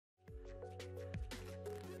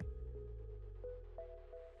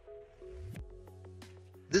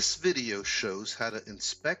This video shows how to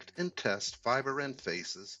inspect and test fiber end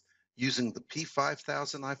faces using the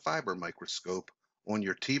P5000i fiber microscope on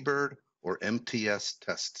your T-Bird or MTS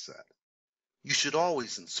test set. You should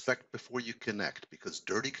always inspect before you connect because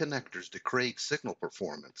dirty connectors degrade signal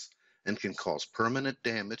performance and can cause permanent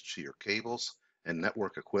damage to your cables and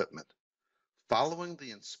network equipment. Following the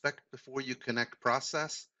inspect before you connect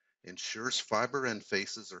process ensures fiber end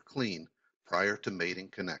faces are clean prior to mating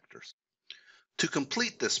connectors. To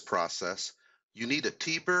complete this process, you need a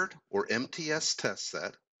T-Bird or MTS test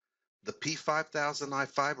set, the P5000i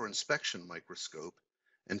fiber inspection microscope,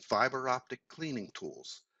 and fiber optic cleaning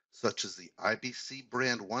tools, such as the IBC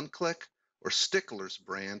brand One-Click or Stickler's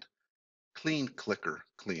brand Clean Clicker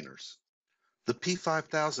cleaners. The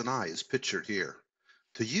P5000i is pictured here.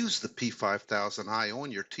 To use the P5000i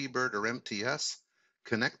on your T-Bird or MTS,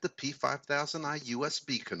 connect the P5000i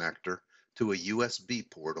USB connector to a USB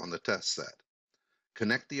port on the test set.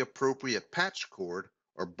 Connect the appropriate patch cord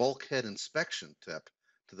or bulkhead inspection tip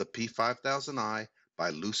to the P5000i by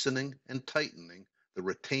loosening and tightening the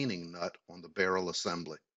retaining nut on the barrel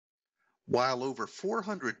assembly. While over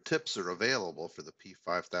 400 tips are available for the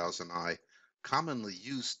P5000i, commonly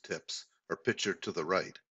used tips are pictured to the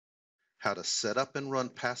right. How to set up and run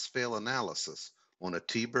pass-fail analysis on a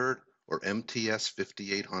T-Bird or MTS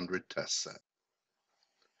 5800 test set.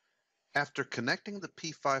 After connecting the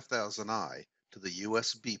P5000i to the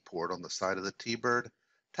USB port on the side of the T-Bird,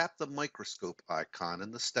 tap the microscope icon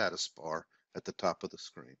in the status bar at the top of the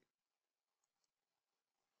screen.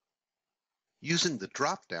 Using the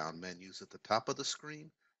drop-down menus at the top of the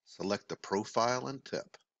screen, select the Profile and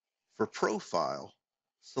Tip. For Profile,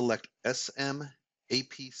 select SM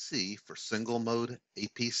APC for single-mode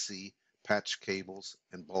APC patch cables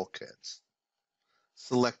and bulkheads.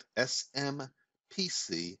 Select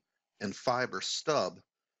SM-PC and Fiber Stub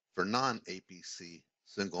for non-APC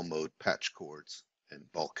single-mode patch cords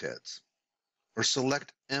and bulkheads. Or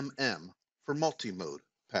select MM for multi-mode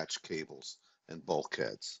patch cables and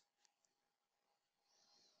bulkheads.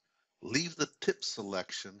 Leave the tip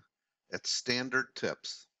selection at standard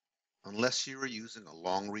tips unless you are using a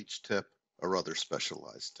long reach tip or other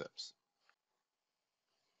specialized tips.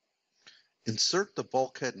 Insert the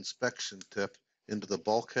bulkhead inspection tip into the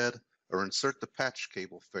bulkhead or insert the patch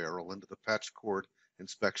cable ferrule into the patch cord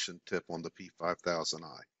inspection tip on the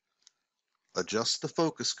P5000i. Adjust the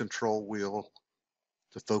focus control wheel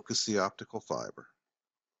to focus the optical fiber.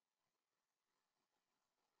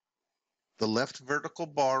 The left vertical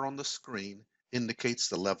bar on the screen indicates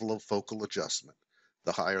the level of focal adjustment.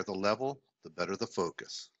 The higher the level, the better the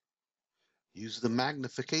focus. Use the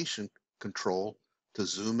magnification control to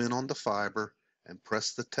zoom in on the fiber and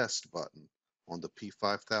press the test button on the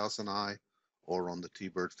P5000i or on the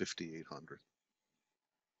T-Bird 5800.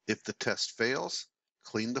 If the test fails,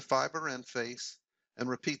 clean the fiber end face and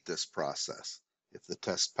repeat this process. If the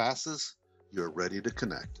test passes, you're ready to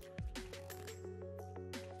connect.